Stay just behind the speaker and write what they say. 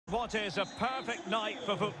What is a perfect night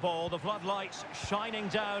for football, the floodlights shining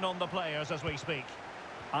down on the players as we speak.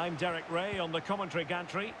 I'm Derek Ray on the commentary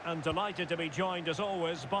gantry and delighted to be joined as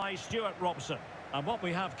always by Stuart Robson. And what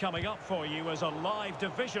we have coming up for you is a live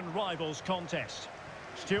division rivals contest.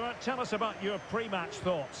 Stuart, tell us about your pre-match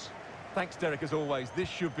thoughts. Thanks, Derek, as always. This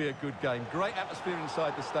should be a good game. Great atmosphere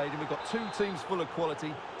inside the stadium. We've got two teams full of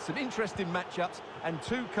quality, some interesting matchups, and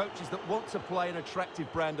two coaches that want to play an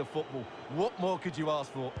attractive brand of football. What more could you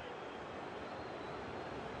ask for?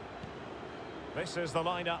 This is the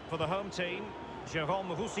lineup for the home team.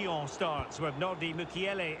 Jérôme Roussillon starts with Nordi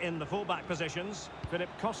Mukiele in the fullback positions. Philip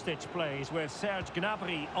Kostic plays with Serge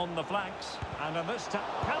Gnabry on the flanks. And in this time,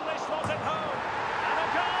 can they slot it home? And a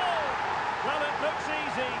goal! Well, it looks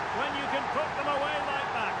easy when you can put them away like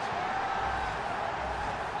that.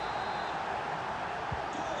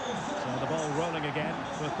 So the ball rolling again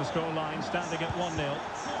with the scoreline standing at 1-0.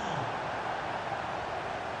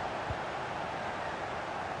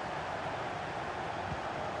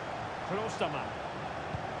 Close to man.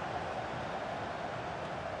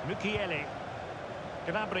 Mukiele.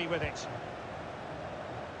 Gnabry with it.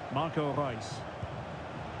 Marco Reus.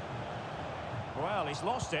 Well, he's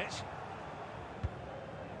lost it.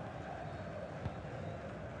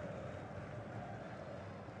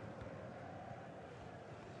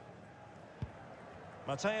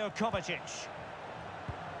 Mateo Kovacic.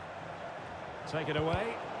 Take it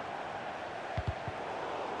away.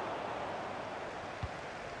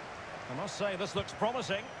 I must say this looks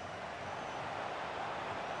promising.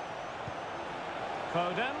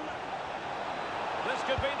 Foden. This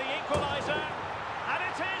could be the equaliser. And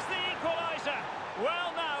it is the equaliser.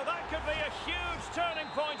 Well, now, that could be a huge turning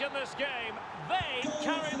point in this game. They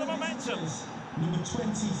carry the momentum. Number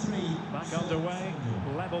 23. Back underway.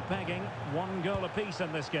 Level pegging. 1 goal apiece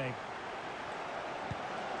in this game.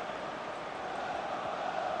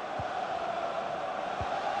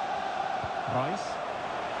 Rice.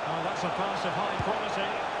 Oh, that's a pass of high quality.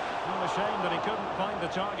 Well, a shame that he couldn't find the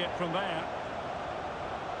target from there.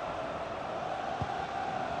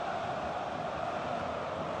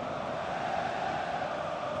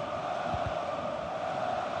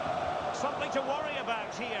 Something to worry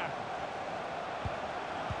about here.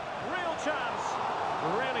 Real chance.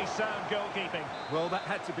 Really sound goalkeeping. Well, that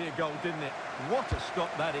had to be a goal, didn't it? What a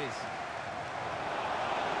stop that is.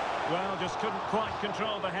 Well, just couldn't quite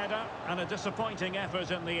control the header, and a disappointing effort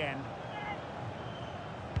in the end.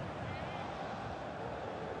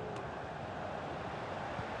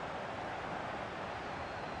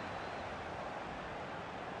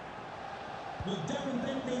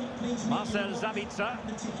 Marcel Zabica.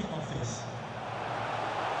 The ticket office.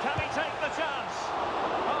 Can he take the chance?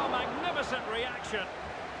 Oh, magnificent reaction.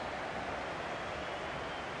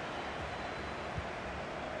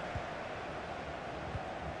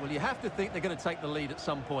 Well, you have to think they're going to take the lead at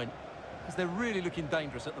some point, because they're really looking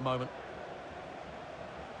dangerous at the moment.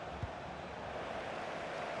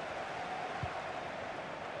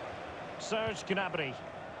 Serge Gnabry.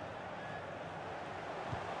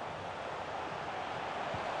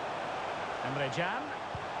 Emre Can.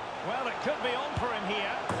 Well, it could be on for him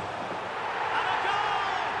here. And a goal!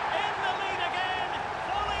 In the lead again!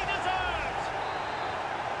 Fully deserved!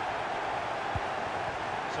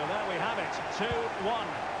 So there we have it. 2-1.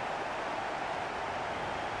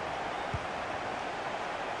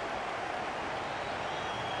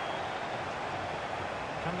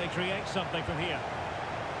 Can they create something from here?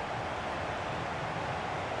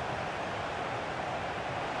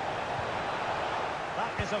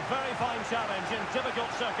 That is a very fine challenge in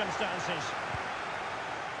difficult circumstances.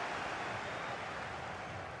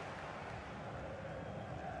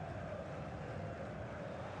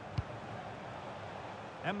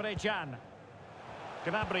 Emre Can.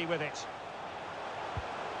 Gnabry with it.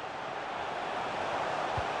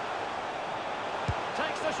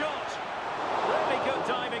 Takes the shot. Really good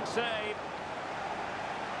diving save.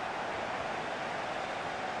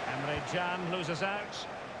 Emre Can loses out.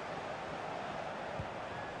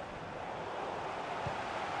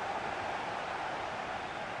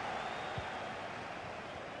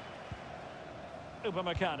 Upa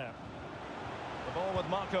Meccano. The ball with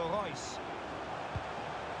Marco Reus.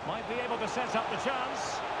 Might be able to set up the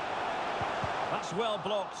chance. That's well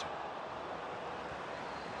blocked.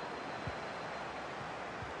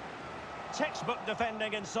 Textbook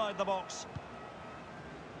defending inside the box.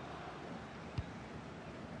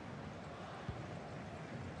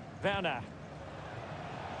 Werner.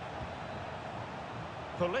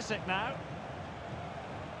 Pulisic now.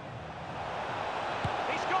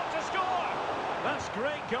 He's got to score! That's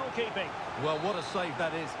great goalkeeping. Well, what a save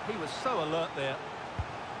that is. He was so alert there.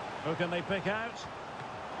 Who can they pick out?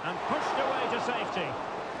 And pushed away to safety.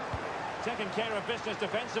 Taking care of business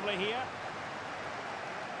defensively here.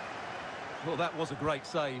 Well, that was a great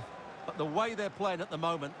save. But the way they're playing at the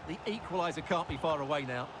moment, the equaliser can't be far away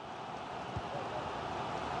now.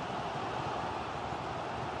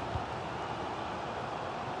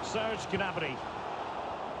 Serge Gnabry.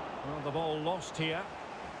 Well, the ball lost here.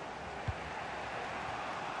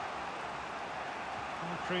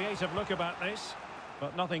 A creative look about this,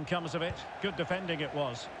 but nothing comes of it. Good defending it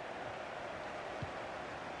was.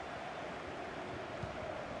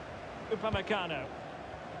 Upa Meccano.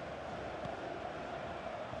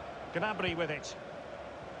 Gnabry with it.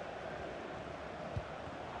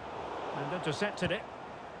 And intercepted it.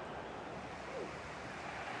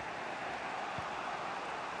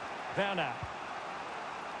 Werner.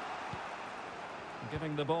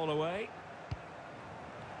 Giving the ball away.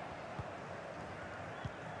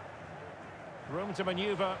 Room to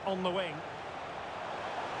manoeuvre on the wing.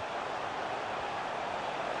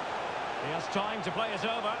 He has time to play it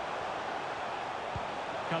over.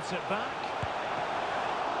 Cuts it back.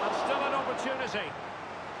 And still an opportunity.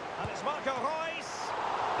 And it's Marco Reus.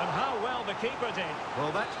 And how well the keeper did.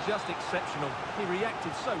 Well, that's just exceptional. He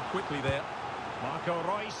reacted so quickly there. Marco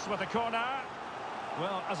Reus with a corner.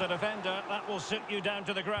 Well, as a defender, that will sit you down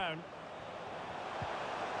to the ground.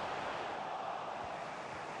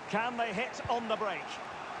 Can they hit on the break?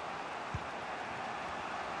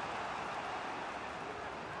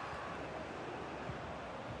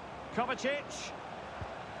 Kovacic.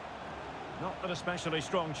 Not an especially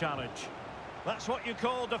strong challenge. That's what you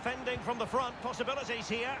call defending from the front. Possibilities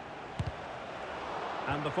here.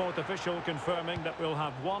 And the fourth official confirming that we'll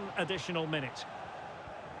have one additional minute.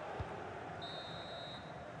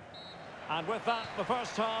 And with that, the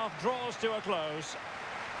first half draws to a close.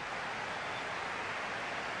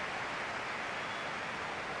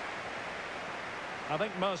 I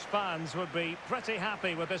think most fans would be pretty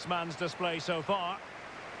happy with this man's display so far.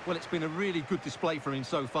 Well, it's been a really good display from him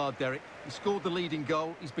so far, Derek. He scored the leading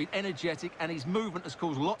goal, he's been energetic, and his movement has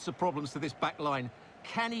caused lots of problems to this back line.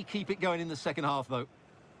 Can he keep it going in the second half, though?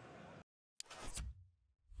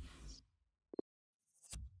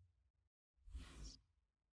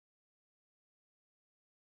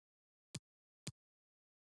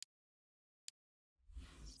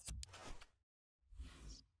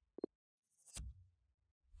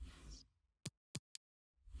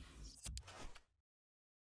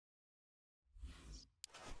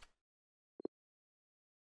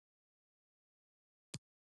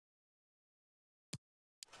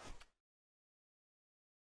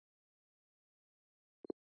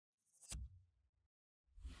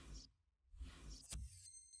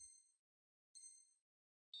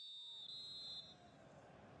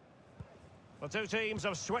 The two teams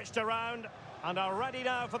have switched around and are ready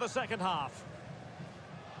now for the second half.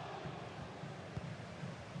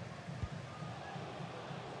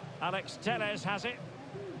 Alex Telles has it.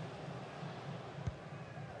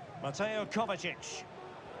 Mateo Kovacic.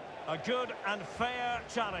 A good and fair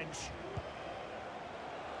challenge.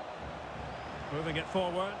 Moving it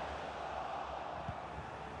forward.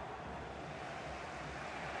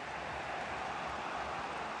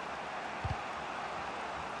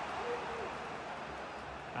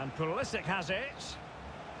 And Pulisic has it.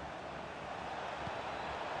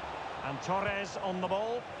 And Torres on the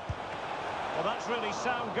ball. Well, that's really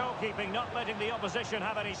sound goalkeeping, not letting the opposition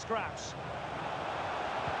have any scraps.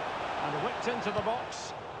 And whipped into the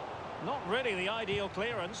box. Not really the ideal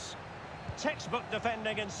clearance. Textbook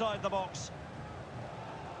defending inside the box.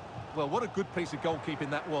 Well, what a good piece of goalkeeping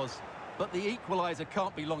that was. But the equaliser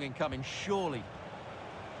can't be long in coming, surely.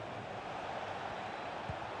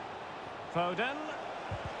 Foden.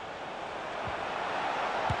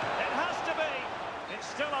 It's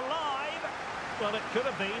still alive. Well, it could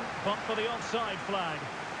have been, but for the offside flag.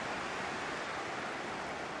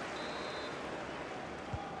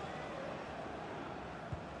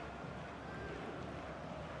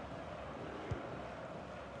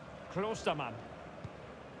 Close to man.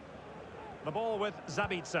 The ball with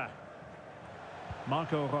Zabica.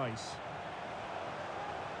 Marco Reus.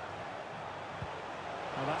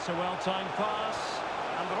 Well, that's a well-timed pass.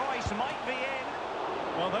 And Reus might be in.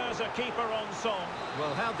 Well, there's a keeper on song.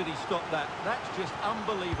 Well, how did he stop that? That's just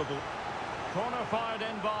unbelievable. Corner fired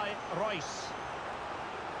in by Reus.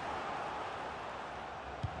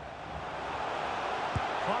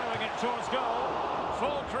 Firing it towards goal.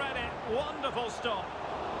 Full credit. Wonderful stop.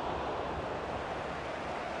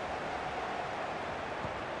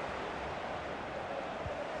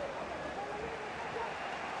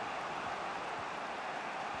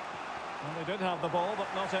 Well, they did have the ball,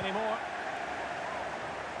 but not anymore.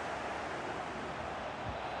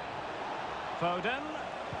 Foden.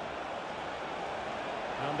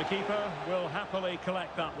 And the keeper will happily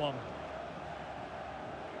collect that one.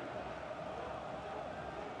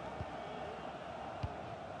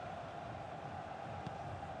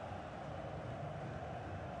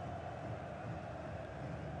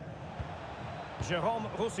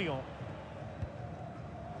 Roussillon.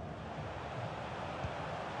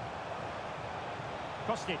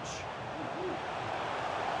 Kostic.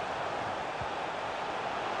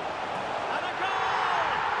 And a goal!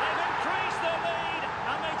 They've increased their lead,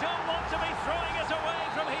 and they don't want to be throwing it away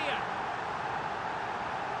from here.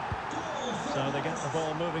 So they get the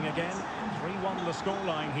ball moving again. 3-1 the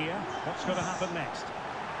scoreline here. What's going to happen next?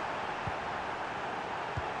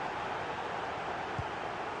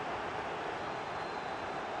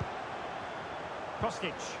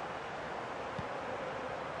 Kostic.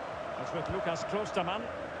 That's with Lucas Klostermann.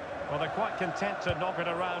 Well, they're quite content to knock it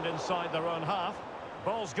around inside their own half.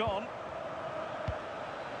 Ball's gone.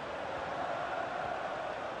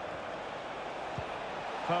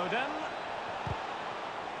 Foden.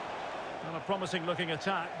 Well, a promising looking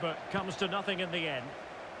attack, but comes to nothing in the end.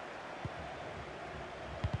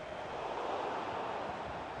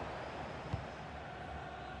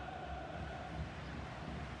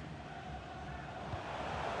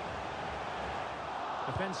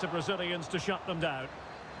 Defensive Brazilians to shut them down.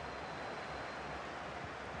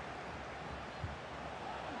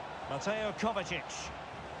 Mateo Kovacic.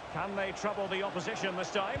 Can they trouble the opposition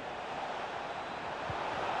this time?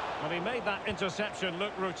 Well, he made that interception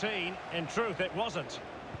look routine. In truth, it wasn't.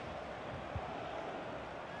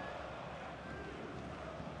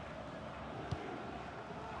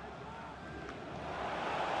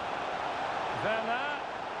 Werner.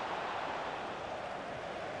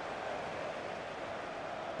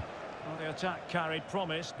 Well, the attack carried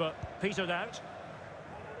promise, but petered out.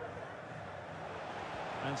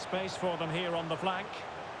 And space for them here on the flank.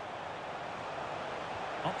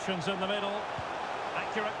 Options in the middle.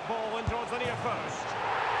 Accurate ball in towards the near post.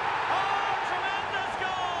 Oh, tremendous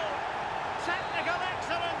goal! Technical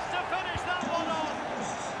excellence to finish that one off.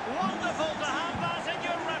 Wonderful to have that in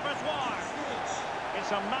your repertoire.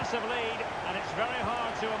 It's a massive lead, and it's very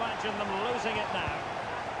hard to imagine them losing it now.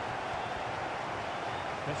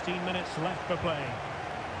 15 minutes left for play.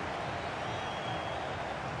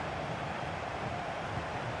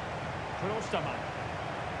 Klostermann.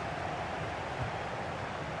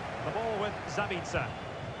 The ball with Zabica.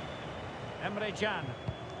 Emre Can.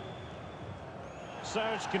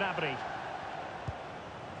 Serge Gnabry.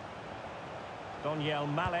 Daniel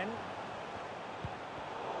Malen.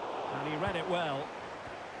 And he read it well.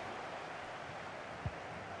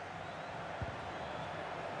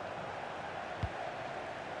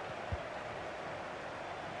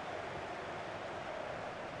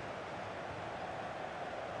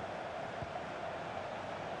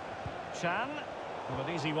 Can. Well,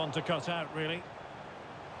 an easy one to cut out, really.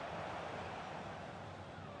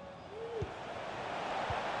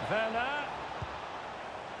 Werner.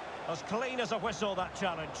 As clean as a whistle, that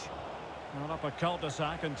challenge. Not up a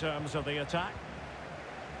cul-de-sac in terms of the attack.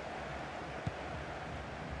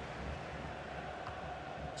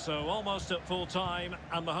 So almost at full time,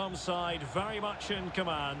 and the home side very much in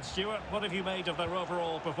command. Stuart, what have you made of their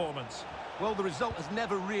overall performance? Well, the result has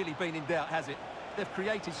never really been in doubt, has it? They've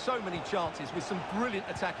created so many chances with some brilliant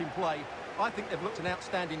attacking play. I think they've looked an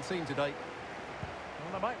outstanding team today.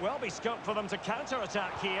 Well, there might well be scope for them to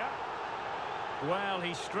counter-attack here. Well,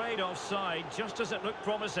 he strayed offside just as it looked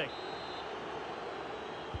promising.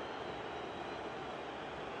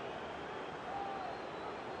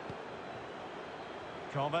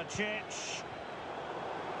 Kovacic.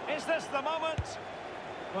 Is this the moment?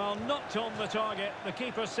 Well, not on the target. The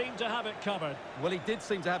keeper seemed to have it covered. Well, he did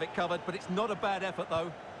seem to have it covered, but it's not a bad effort, though.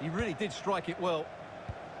 He really did strike it well.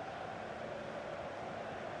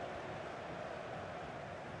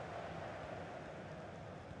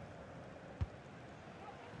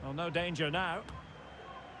 Well, no danger now.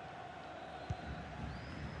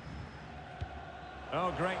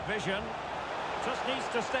 Oh, great vision. Just needs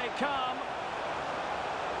to stay calm.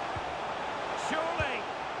 Surely.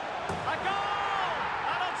 A goal!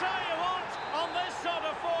 And I'll tell you what, on this sort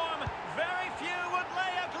of form, very few would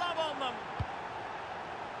lay a glove on them.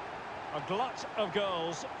 A glut of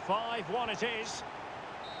goals. 5-1 it is.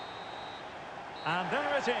 And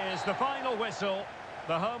there it is, the final whistle.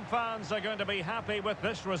 The home fans are going to be happy with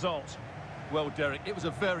this result. Well, Derek, it was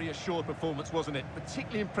a very assured performance, wasn't it?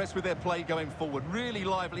 Particularly impressed with their play going forward. Really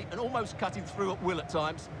lively and almost cutting through at will at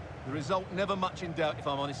times. The result never much in doubt, if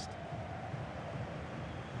I'm honest.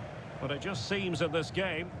 But it just seems in this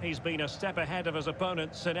game, he's been a step ahead of his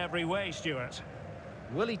opponents in every way, Stuart.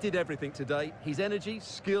 Well, he did everything today. His energy,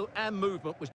 skill and movement was